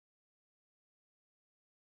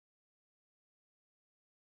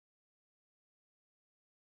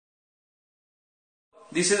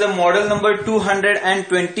This is a model number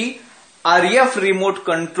 220 RF remote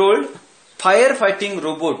controlled firefighting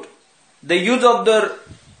robot. The use of the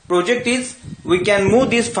project is we can move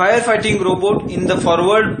this firefighting robot in the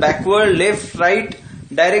forward, backward, left, right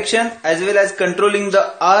direction, as well as controlling the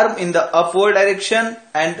arm in the upward direction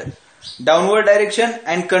and downward direction,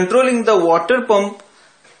 and controlling the water pump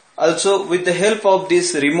also with the help of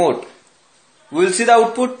this remote. We will see the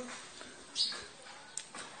output.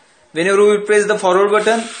 Whenever we press the forward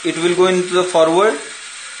button, it will go into the forward,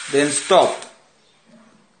 then stop.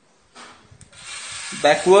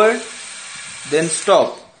 Backward, then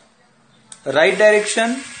stop. Right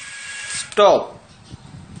direction, stop.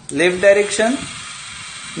 Left direction,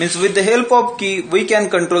 means with the help of key we can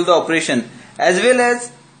control the operation, as well as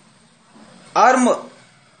arm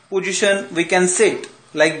position we can set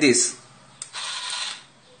like this.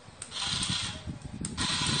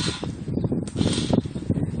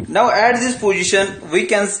 Now at this position we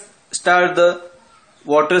can start the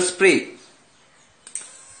water spray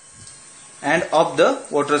and off the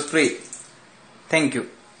water spray. Thank you.